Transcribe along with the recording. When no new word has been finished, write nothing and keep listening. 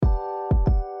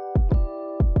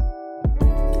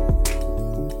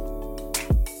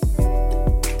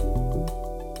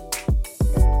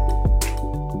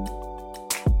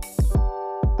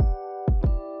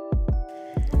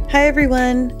Hi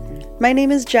everyone, my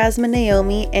name is Jasmine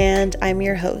Naomi and I'm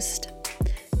your host.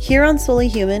 Here on Solely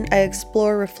Human, I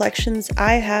explore reflections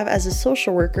I have as a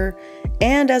social worker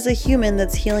and as a human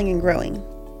that's healing and growing.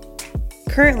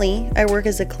 Currently, I work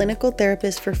as a clinical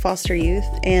therapist for foster youth,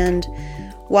 and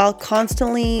while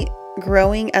constantly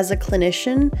growing as a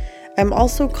clinician, I'm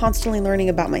also constantly learning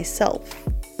about myself.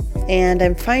 And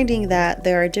I'm finding that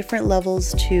there are different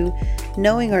levels to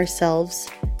knowing ourselves,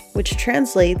 which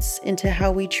translates into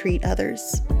how we treat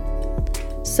others.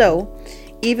 So,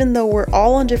 even though we're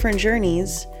all on different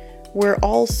journeys, we're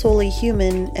all solely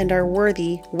human and are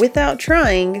worthy, without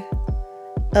trying,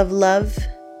 of love,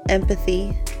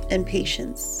 empathy, and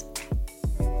patience.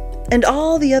 And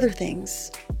all the other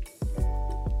things.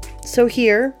 So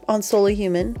here on Solely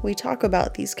Human, we talk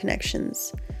about these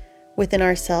connections within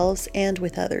ourselves and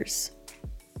with others.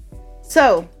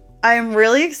 So, I'm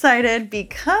really excited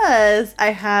because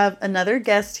I have another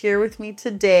guest here with me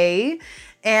today.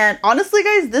 And honestly,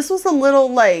 guys, this was a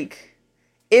little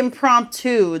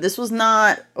impromptu. This was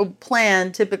not a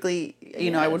plan. Typically,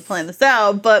 I would plan this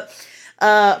out. But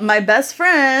my best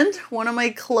friend, one of my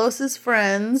closest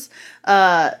friends,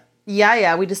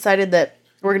 Yaya, we decided that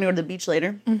we're going to go to the beach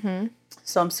later. Mm-hmm.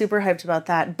 So I'm super hyped about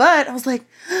that. But I was like,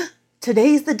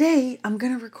 today's the day I'm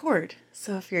going to record.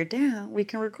 So if you're down, we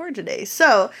can record today.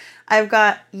 So I've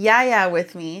got Yaya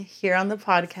with me here on the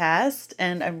podcast,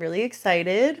 and I'm really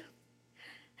excited.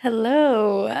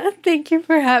 Hello. Thank you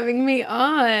for having me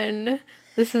on.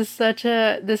 This is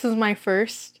my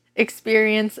first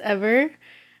experience ever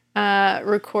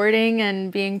recording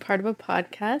and being part of a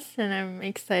podcast, and I'm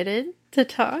excited to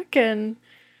talk and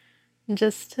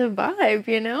just to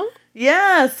vibe,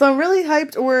 Yeah, so I'm really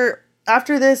hyped.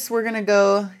 After this, we're going to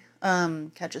go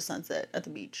catch a sunset at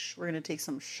the beach. We're going to take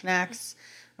some snacks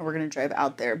and we're going to drive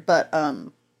out there. But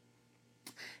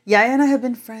Yaya and I have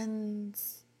been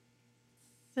friends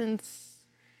since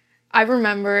I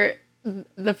remember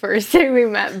the first day we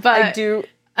met, but I do.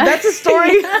 That's a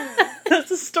story. That's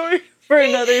a story for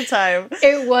another time.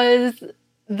 It was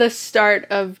the start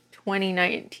of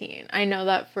 2019. I know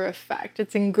that for a fact.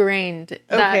 It's ingrained. Okay.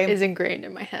 That is ingrained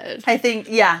in my head. I think,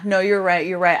 you're right.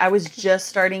 You're right. I was just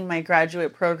starting my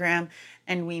graduate program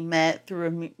and we met through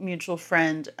a mutual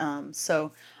friend.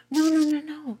 So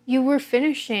No. You were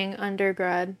finishing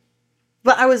undergrad.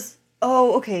 But I was,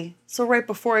 okay. So right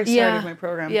before I started my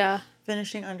program. Yeah.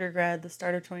 Finishing undergrad, the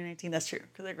start of 2019. That's true,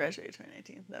 because I graduated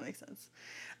 2019. That makes sense.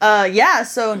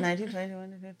 So 19, 20,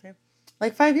 21, 22,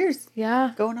 like 5 years.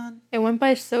 Yeah. Going on. It went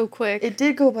by so quick. It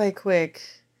did go by quick.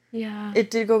 Yeah.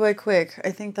 It did go by quick. I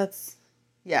think that's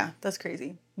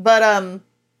crazy. But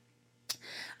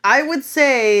I would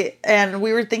say, and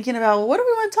we were thinking about, what do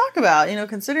we want to talk about?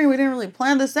 Considering we didn't really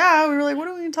plan this out, we were like, what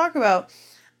do we want to talk about?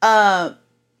 I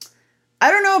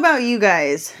don't know about you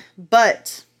guys,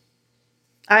 but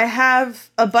I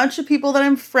have a bunch of people that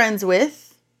I'm friends with,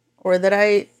 or that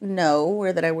I know,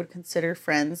 or that I would consider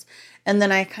friends. And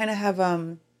then I kind of have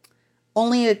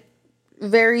only a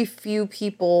very few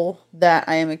people that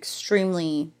I am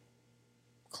extremely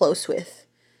close with.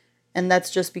 And that's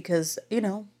just because,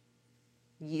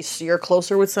 you're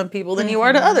closer with some people than you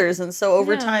are to others. And so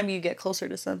over time, you get closer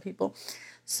to some people.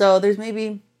 So there's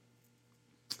maybe,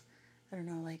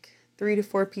 3 to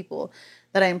 4 people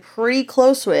that I'm pretty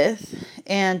close with.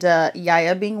 And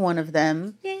Yaya being one of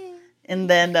them. Yay. And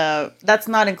then that's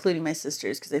not including my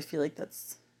sisters, because I feel like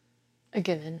that's a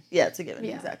given. Yeah, it's a given.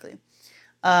 Yeah. Exactly.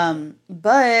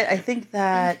 But I think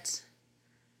that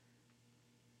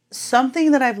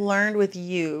something that I've learned with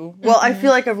you, I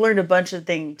feel like I've learned a bunch of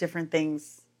different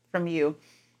things from you.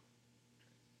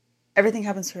 Everything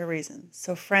happens for a reason.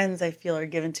 So friends, I feel, are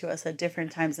given to us at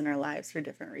different times in our lives for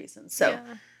different reasons. So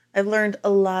I've learned a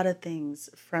lot of things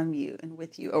from you and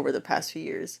with you over the past few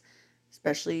years,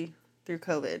 especially through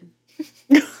COVID.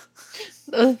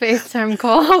 Those FaceTime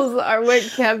calls are what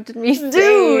kept me sane.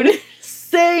 Dude,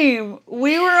 same.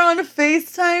 We were on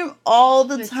FaceTime all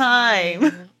the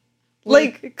time.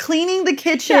 Like cleaning the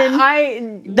kitchen.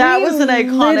 That was an iconic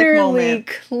moment. Literally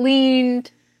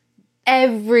cleaned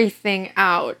everything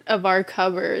out of our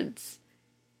cupboards.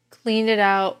 Cleaned it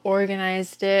out,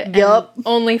 organized it. Yep. And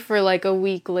only for a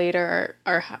week later,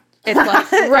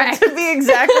 it's wrecked. To be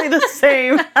exactly the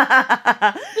same.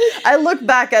 I look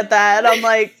back at that and I'm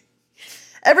like,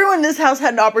 everyone in this house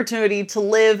had an opportunity to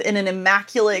live in an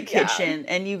immaculate kitchen,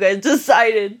 and you guys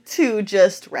decided to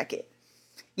just wreck it.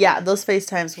 Yeah, those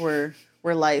FaceTimes were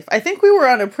life. I think we were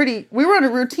on a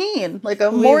routine, like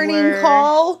a morning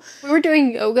call. We were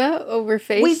doing yoga over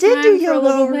FaceTime. We did do yoga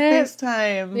over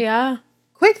FaceTime. Yeah.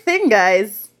 Quick thing,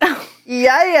 guys.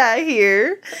 Yaya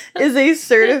here is a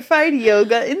certified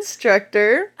yoga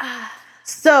instructor.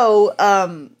 So,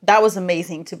 that was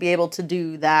amazing to be able to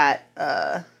do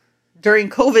that. During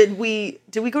COVID,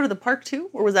 did we go to the park too?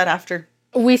 Or was that after?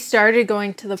 We started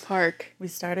going to the park. We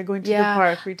started going to the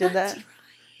park. We did that. Right.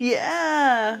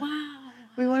 Yeah. Wow.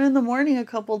 We went in the morning a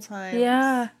couple times.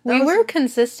 Yeah. We were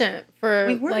consistent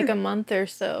for like a month or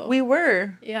so. We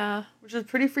were. Yeah. Which is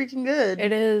pretty freaking good.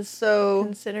 It is. So,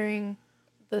 considering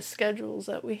the schedules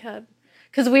that we had.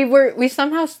 Because we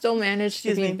somehow still managed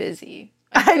to be busy.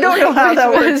 I don't know how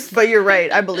that works, but you're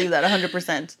right. I believe that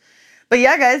 100%. But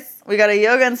yeah, guys, we got a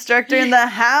yoga instructor in the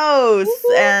house.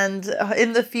 And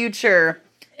in the future,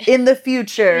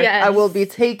 yes. I will be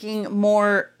taking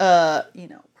more,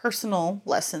 personal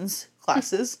lessons,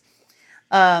 classes.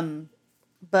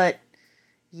 But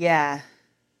yeah,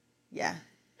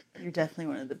 you're definitely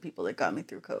one of the people that got me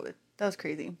through COVID. That was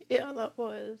crazy. Yeah, that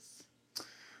was.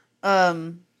 What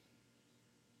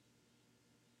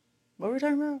were we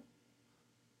talking about?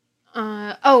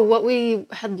 What we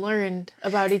had learned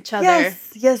about each other.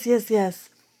 Yes.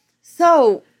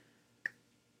 So,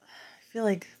 I feel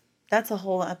like that's a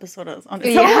whole episode on its own.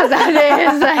 Yeah,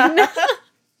 that is. I know.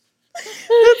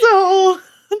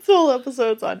 That's a whole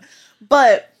episode on.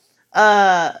 But,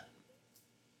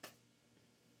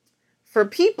 for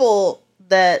people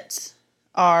that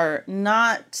are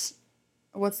not,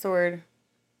 what's the word?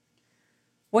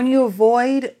 When you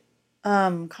avoid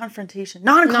non-confrontational.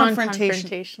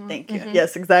 Thank you. Mm-hmm.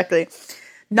 Yes, exactly.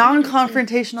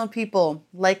 Non-confrontational people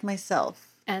like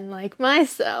myself. And like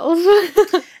myself.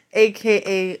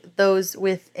 AKA those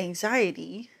with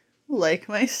anxiety like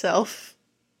myself.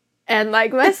 And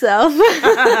like myself.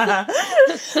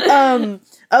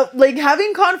 Like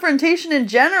having confrontation in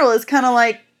general is kind of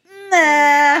like,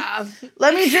 nah,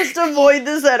 let me just avoid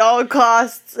this at all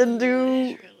costs and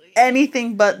do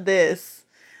anything but this.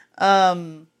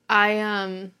 I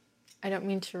don't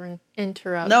mean to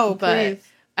interrupt. No, but please.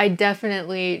 I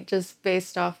definitely, just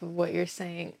based off of what you're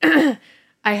saying,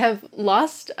 I have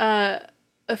lost a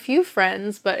few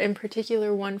friends, but in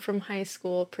particular one from high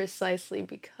school, precisely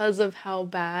because of how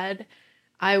bad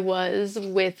I was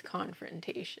with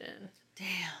confrontation.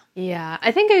 Damn. Yeah,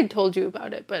 I think I told you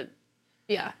about it, but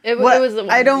yeah, it was the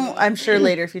one. I'm sure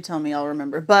later if you tell me I'll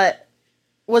remember, but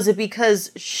was it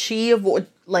because he avoided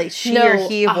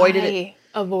it?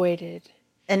 Avoided.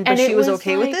 But she was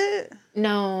okay with it?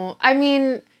 No. I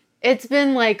mean, it's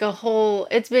been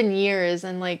it's been years,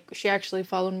 and like she actually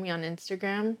followed me on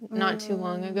Instagram not too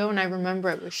long ago, and I remember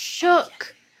I was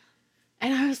shook.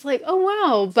 And I was like, oh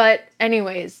wow. But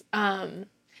anyways,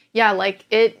 yeah, like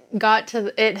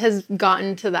it has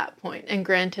gotten to that point. And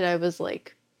granted, I was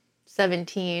like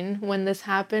 17 when this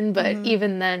happened, but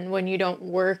even then, when you don't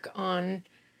work on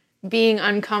being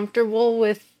uncomfortable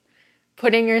with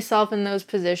putting yourself in those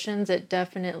positions, it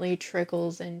definitely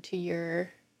trickles into your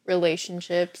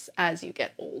relationships as you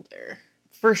get older.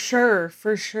 For sure.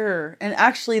 And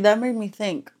actually, that made me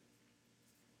think.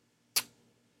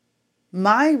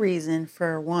 My reason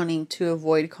for wanting to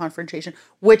avoid confrontation,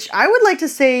 which I would like to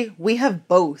say we have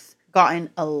both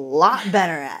gotten a lot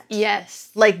better at.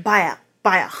 Yes. Like by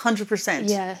 100%.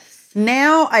 Yes.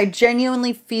 Now I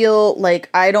genuinely feel like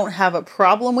I don't have a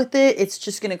problem with it. It's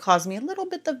just going to cause me a little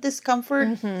bit of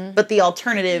discomfort. But the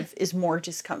alternative is more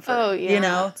discomfort. Oh, yeah. You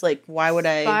know? It's like, why would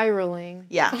I... Spiraling.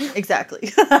 Yeah,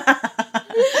 exactly.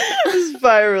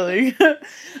 Spiraling.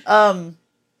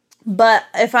 But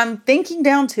if I'm thinking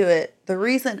down to it, the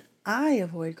reason I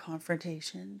avoid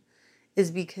confrontation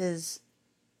is because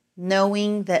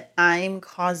knowing that I'm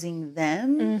causing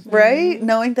them, right?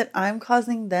 Knowing that I'm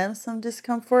causing them some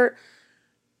discomfort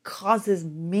causes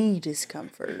me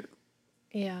discomfort.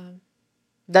 Yeah.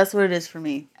 That's what it is for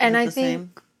me. And I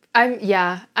think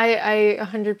I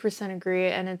 100% agree.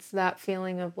 And it's that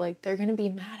feeling of like, they're going to be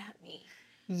mad at me.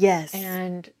 Yes.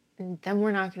 And then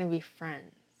we're not going to be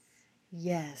friends.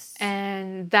 Yes.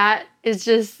 And that is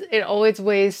just, it always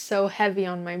weighs so heavy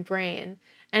on my brain.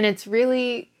 And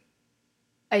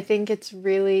I think it's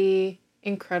really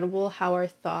incredible how our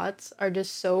thoughts are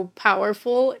just so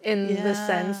powerful in the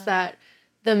sense that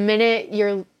the minute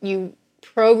you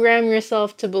program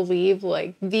yourself to believe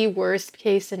like the worst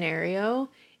case scenario,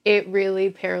 it really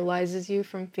paralyzes you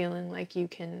from feeling like you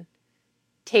can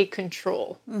take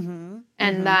control. And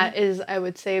that is, I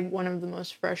would say, one of the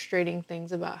most frustrating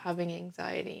things about having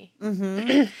anxiety.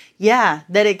 Yeah,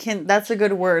 that's a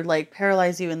good word, like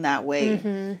paralyze you in that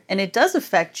way. And it does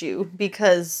affect you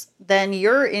because then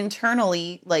you're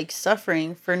internally like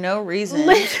suffering for no reason.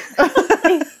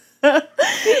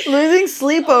 Losing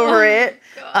sleep over it.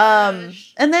 And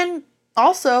then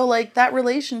also like that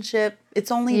relationship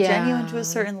It's only genuine to a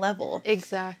certain level.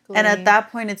 Exactly. And at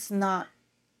that point, it's not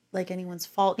like anyone's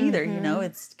fault either, you know?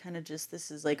 It's kind of just,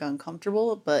 this is like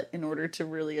uncomfortable, but in order to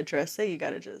really address it, you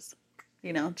got to just,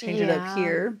 you know, change it up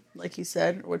here, like you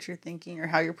said, or what you're thinking or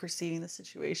how you're perceiving the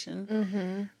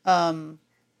situation.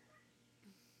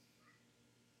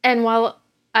 And while,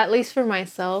 at least for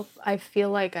myself, I feel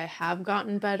like I have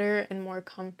gotten better and more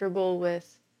comfortable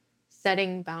with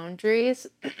setting boundaries,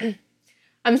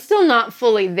 I'm still not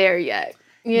fully there yet,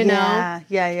 you know?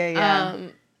 Yeah.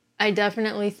 I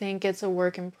definitely think it's a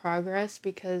work in progress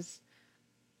because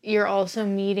you're also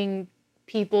meeting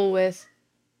people with,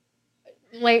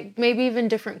 like, maybe even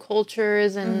different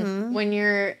cultures, and when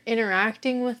you're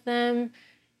interacting with them,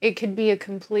 it could be a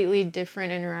completely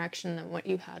different interaction than what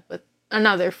you had with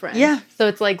another friend. Yeah. So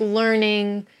it's like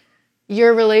learning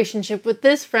your relationship with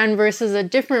this friend versus a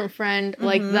different friend.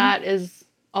 Like, that is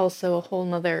also a whole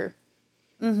nother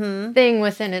thing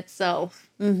within itself.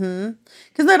 Because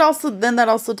that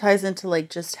also ties into like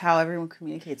just how everyone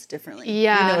communicates differently.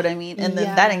 Yeah. You know what I mean? And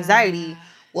then that anxiety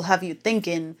will have you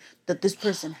thinking that this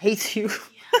person hates you.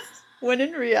 When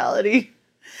in reality,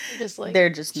 Just like they're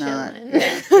just chilling. not.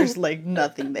 Yeah, there's like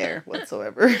nothing there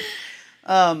whatsoever.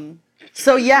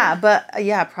 So yeah, but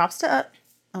props to us.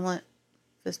 I'm like,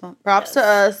 fist bump. Props to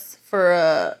us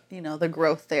for you know, the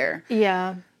growth there.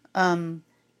 Yeah.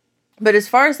 But as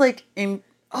far as like and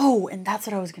that's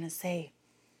what I was gonna say.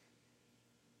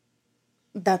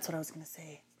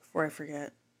 Before I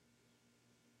forget.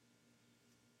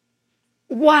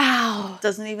 Wow.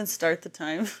 Doesn't even start the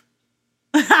time.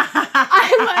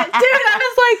 I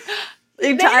was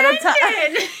like, out of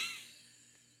time.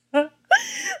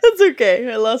 That's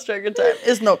okay. I lost track of time.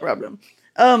 It's no problem.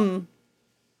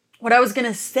 What I was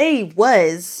gonna say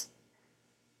was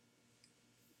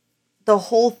the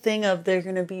whole thing of they're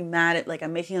gonna be mad at, like,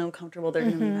 I'm making them uncomfortable. They're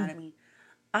gonna be mad at me.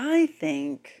 I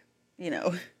think, you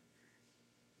know,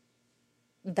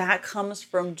 that comes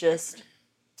from just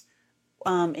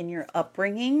in your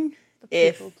upbringing.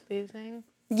 people pleasing.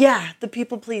 Yeah, the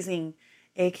people pleasing,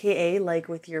 aka like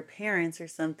with your parents or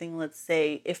something. Let's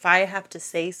say if I have to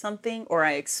say something or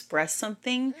I express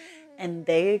something and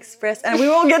they express, and we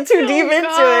won't get too deep into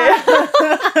it.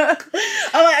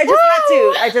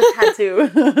 I just had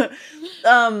to.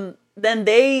 Then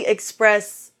they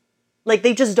express, like,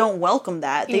 they just don't welcome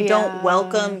that. They don't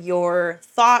welcome your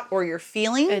thought or your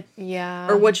feeling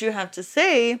or what you have to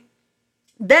say.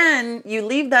 Then you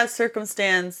leave that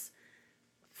circumstance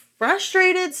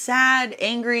frustrated, sad,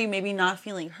 angry, maybe not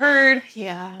feeling heard.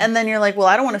 Yeah. And then you're like, well,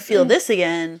 I don't want to feel this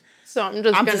again. So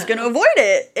I'm just going to avoid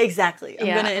it. Exactly. I'm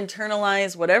going to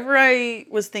internalize whatever I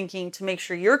was thinking to make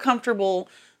sure you're comfortable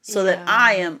so that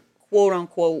I am quote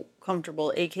unquote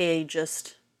comfortable, aka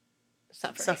just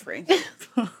suffering.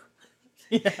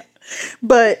 Yeah.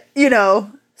 But, you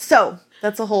know, so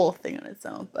that's a whole thing on its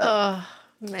own. But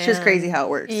it's just crazy how it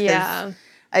works. Yeah.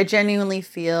 I genuinely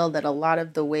feel that a lot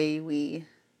of the way we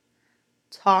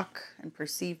talk and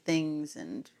perceive things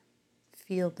and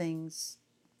feel things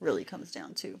really comes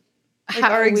down to like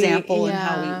our example and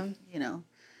how we, you know,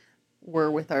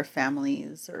 were with our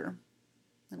families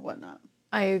and whatnot.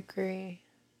 I agree.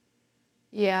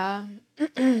 Yeah.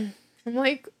 I'm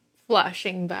like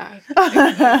flashing back.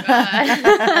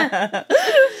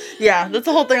 Yeah, that's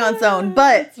a whole thing on its own.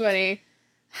 But it's funny.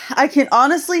 I can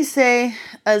honestly say,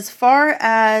 as far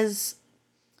as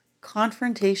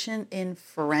confrontation in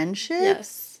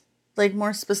friendships, like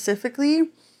more specifically,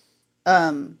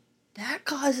 that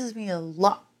causes me a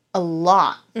lot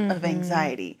of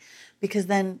anxiety, because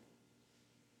then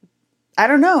I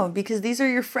don't know, because these are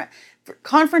your friends.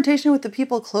 Confrontation with the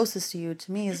people closest to you,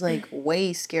 to me, is like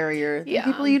way scarier than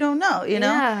people you don't know. You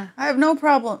know, I have no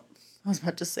problem. I was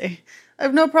about to say, I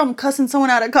have no problem cussing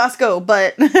someone out at Costco,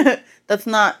 but that's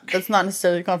not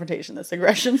necessarily confrontation. That's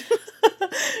aggression.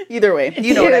 Either way,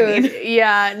 you know what I mean.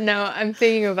 Yeah, no, I'm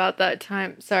thinking about that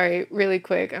time. Sorry, really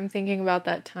quick. I'm thinking about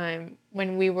that time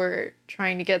when we were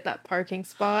trying to get that parking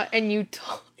spot, and you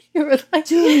were like,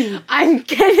 "Dude, I'm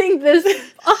getting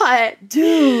this spot,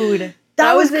 dude."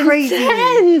 That was crazy.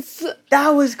 Intense.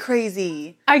 That was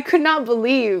crazy. I could not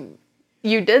believe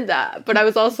you did that, but I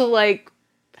was also like,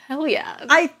 hell yeah.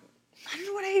 I don't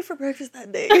know what I ate for breakfast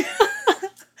that day.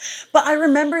 But I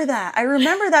remember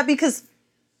that because,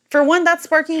 for one, that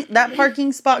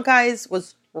parking spot, guys,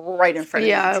 was right in front of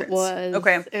the entrance. Yeah, it was.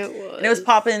 Okay. It was. And it was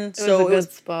popping, so it was a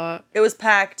good spot. It was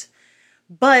packed.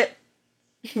 But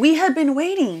we had been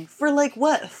waiting for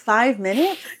 5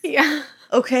 minutes? Yeah.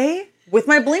 Okay? With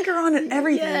my blinker on and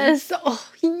everything. Yes. Oh,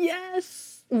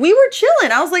 yes. We were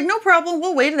chilling. I was like, no problem.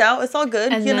 We'll wait it out. It's all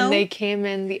good. And then they came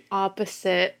in the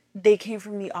opposite. They came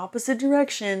from the opposite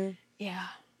direction. Yeah.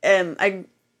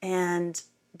 And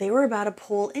they were about to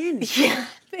pull in. Yeah,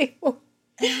 they were.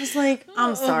 And I was like,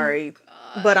 I'm sorry,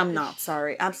 but I'm not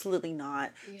sorry. Absolutely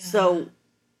not. Yeah. So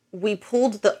we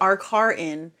pulled our car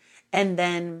in, and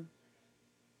then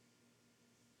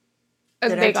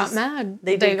they got mad.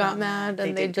 They got mad,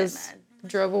 and they just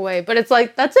drove away. But it's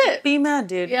like, that's it. Be mad,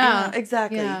 dude. Yeah.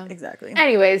 Exactly. Yeah. Exactly.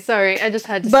 Anyway, sorry. I just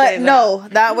had to say that. But no,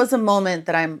 that was a moment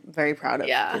that I'm very proud of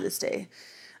to this day.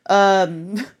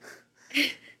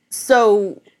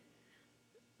 So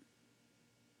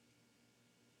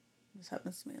this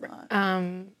happens to me a lot.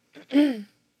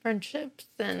 Friendships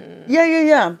and...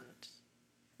 Yeah.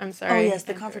 I'm sorry. Oh, yes,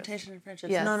 the confrontation and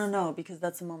friendships. Yes. No, because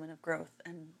that's a moment of growth,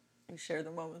 and we share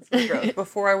the moments of growth.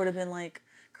 Before, I would have been, like,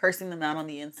 cursing them out on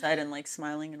the inside and, like,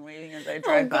 smiling and waving as I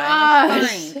drive by. Like,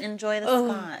 fine, enjoy the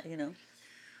spot, you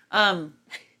know.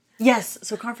 Yes,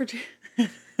 so confrontation...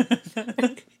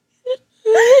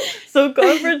 So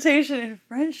confrontation in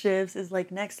friendships is,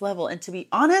 like, next level. And to be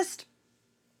honest,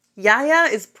 Yaya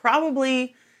is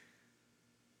probably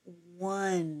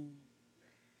one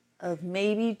of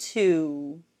maybe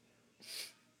two,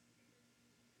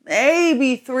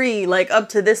 maybe three, like, up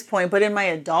to this point. But in my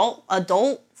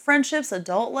adult friendships,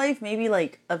 adult life, maybe,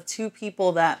 like, of two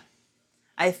people that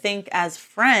I think as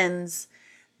friends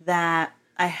that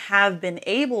I have been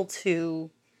able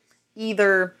to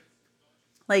either,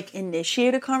 like,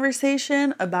 initiate a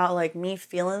conversation about, like, me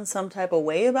feeling some type of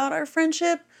way about our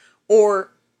friendship,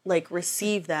 or, like,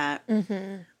 receive that.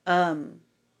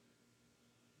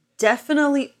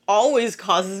 Definitely always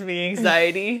causes me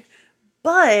anxiety,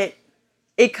 but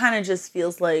it kind of just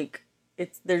feels like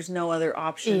there's no other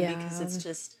option, because it's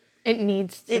just... It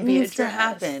needs to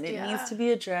happen. It needs to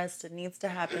be addressed. It needs to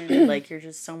happen. Like, you're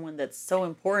just someone that's so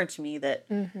important to me that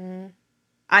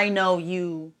I know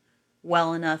you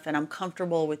well enough, and I'm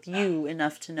comfortable with you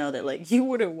enough to know that, like, you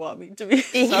wouldn't want me to be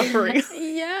suffering.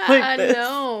 Like this.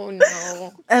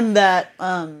 No. And that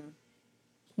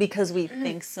because we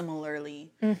think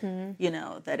similarly, you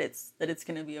know, that it's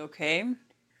going to be okay.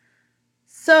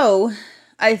 So,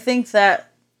 I think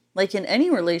that, like, in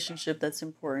any relationship that's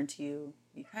important to you,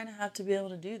 you kind of have to be able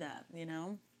to do that, you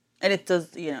know? And it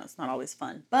does, you know, it's not always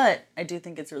fun, but I do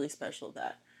think it's really special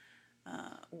that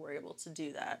we're able to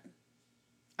do that.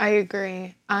 I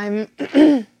agree. I'm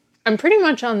pretty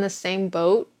much on the same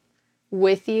boat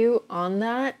with you on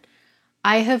that.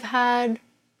 I have had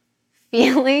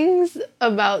feelings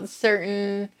about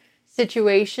certain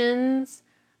situations,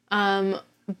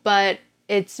 but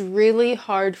it's really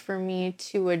hard for me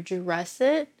to address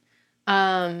it.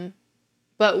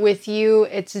 But with you,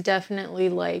 it's definitely,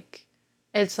 like,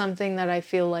 it's something that I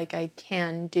feel like I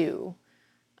can do.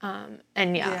 And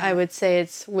I would say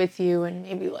it's with you and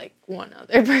maybe, like, one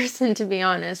other person, to be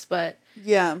honest, but...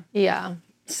 Yeah.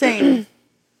 Same.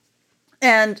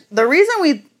 And the reason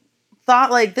we thought,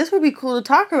 like, this would be cool to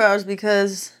talk about is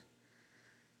because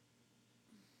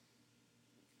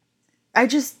I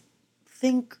just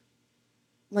think,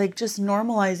 like, just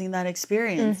normalizing that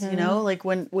experience, you know? Like,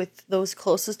 when with those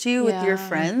closest to you, with your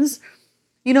friends,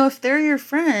 you know, if they're your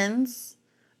friends,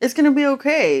 it's going to be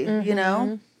okay, you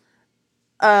know?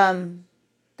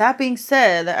 That being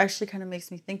said, that actually kind of makes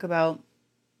me think about,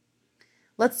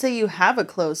 let's say you have a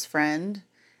close friend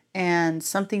and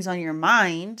something's on your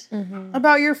mind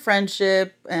about your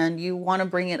friendship and you want to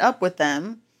bring it up with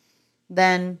them,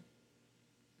 then,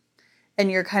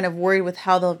 and you're kind of worried with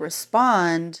how they'll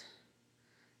respond.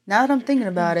 Now that I'm thinking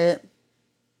about it,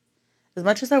 as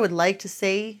much as I would like to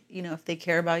say, you know, if they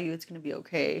care about you, it's going to be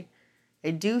okay,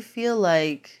 I do feel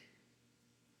like,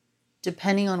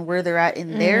 depending on where they're at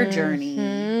in their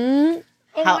journey.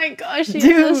 Oh my gosh,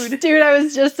 dude, I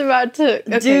was just about to...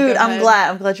 Okay, dude, I'm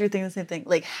glad you're thinking the same thing.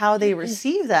 Like, how they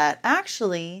receive that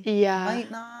actually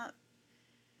might not,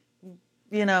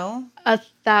 you know?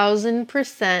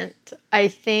 1,000%. I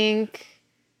think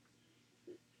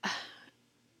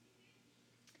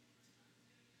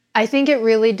it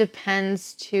really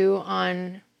depends, too,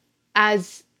 on,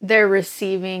 as they're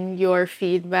receiving your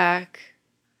feedback,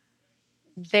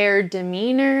 their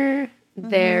demeanor,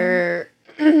 their...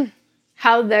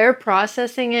 how they're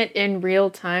processing it in real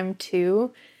time,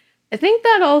 too. I think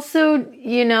that also,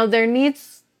 you know,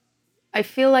 I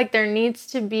feel like there needs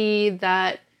to be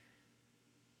that,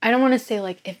 I don't want to say,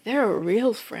 like, if they're a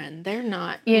real friend, they're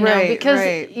not, you know,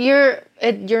 because you're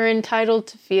entitled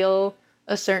to feel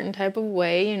a certain type of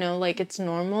way, you know, like, it's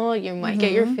normal. You might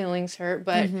get your feelings hurt,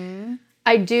 but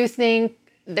I do think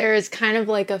there is kind of,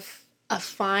 like, a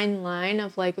fine line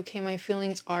of, like, okay, my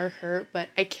feelings are hurt, but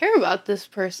I care about this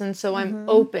person, so I'm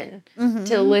open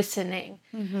to listening.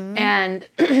 And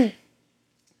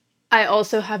I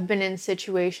also have been in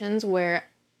situations where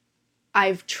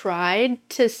I've tried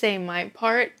to say my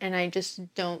part and I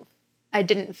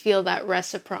didn't feel that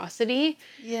reciprocity.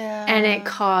 Yeah. And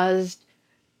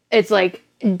it's like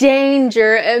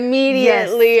danger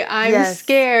immediately. Yes. I'm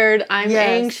scared. I'm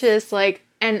anxious. Like,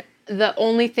 and the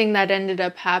only thing that ended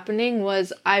up happening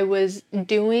was I was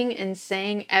doing and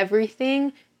saying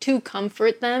everything to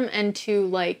comfort them and to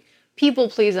like people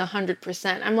please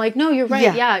 100%. I'm like, no, you're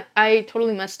right. Yeah, I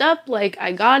totally messed up. Like,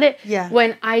 I got it. Yeah.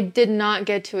 When I did not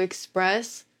get to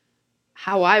express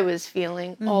how I was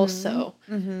feeling also.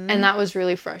 And that was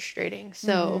really frustrating.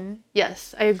 So,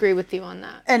 yes, I agree with you on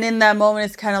that. And in that moment,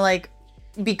 it's kind of like,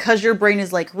 because your brain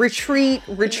is like, retreat,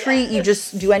 you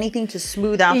just do anything to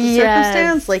smooth out the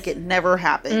circumstance like it never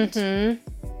happened.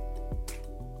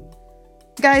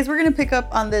 Guys, we're going to pick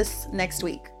up on this next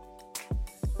week.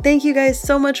 Thank you guys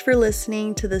so much for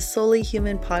listening to the Solely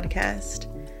Human podcast.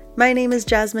 My name is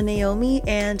Jasmine Naomi,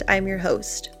 and I'm your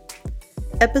host.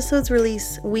 Episodes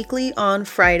release weekly on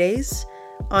Fridays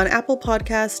on Apple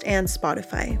Podcast and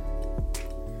Spotify.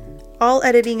 All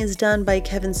editing is done by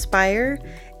Kevin Spire,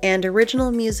 and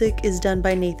original music is done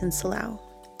by Nathan Salau.